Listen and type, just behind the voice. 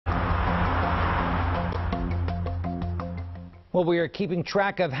Well, we are keeping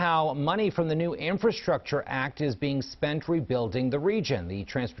track of how money from the new Infrastructure Act is being spent rebuilding the region. The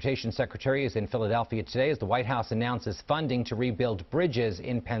Transportation Secretary is in Philadelphia today as the White House announces funding to rebuild bridges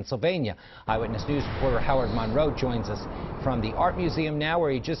in Pennsylvania. Eyewitness News reporter Howard Monroe joins us from the Art Museum now,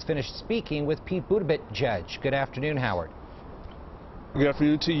 where he just finished speaking with Pete Buttigieg. Good afternoon, Howard. Good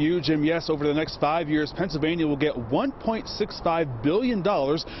afternoon to you, Jim. Yes, over the next 5 years, Pennsylvania will get $1.65 billion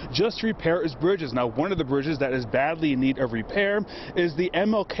just to repair its bridges. Now, one of the bridges that is badly in need of repair is the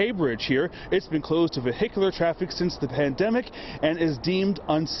MLK Bridge here. It's been closed to vehicular traffic since the pandemic and is deemed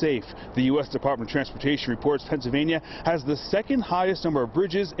unsafe. The U.S. Department of Transportation reports Pennsylvania has the second highest number of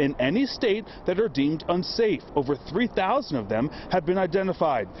bridges in any state that are deemed unsafe. Over 3,000 of them have been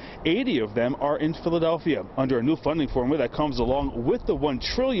identified. 80 of them are in Philadelphia. Under a new funding formula that comes along with the $1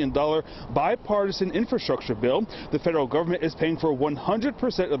 trillion bipartisan infrastructure bill, the federal government is paying for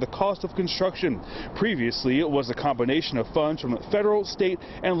 100% of the cost of construction. Previously, it was a combination of funds from federal, state,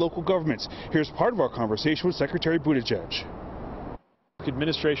 and local governments. Here's part of our conversation with Secretary Buttigieg.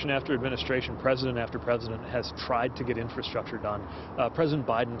 Administration after administration, president after president has tried to get infrastructure done. President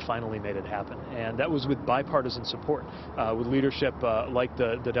Biden finally made it happen, and that was with bipartisan support, with leadership like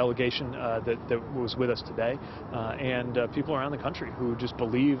the delegation that was with us today, and people around the country who just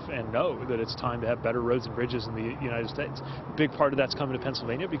believe and know that it's time to have better roads and bridges in the United States. A big part of that's coming to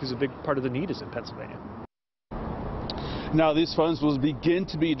Pennsylvania because a big part of the need is in Pennsylvania. Now, these funds will begin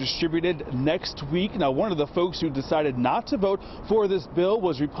to be distributed next week. Now, one of the folks who decided not to vote for this bill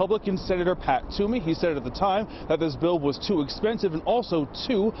was Republican Senator Pat Toomey. He said at the time that this bill was too expensive and also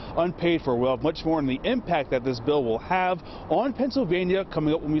too unpaid for. We'll have much more on the impact that this bill will have on Pennsylvania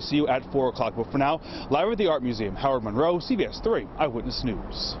coming up when we see you at 4 o'clock. But for now, live at the Art Museum, Howard Monroe, CBS 3 Eyewitness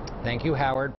News. Thank you, Howard.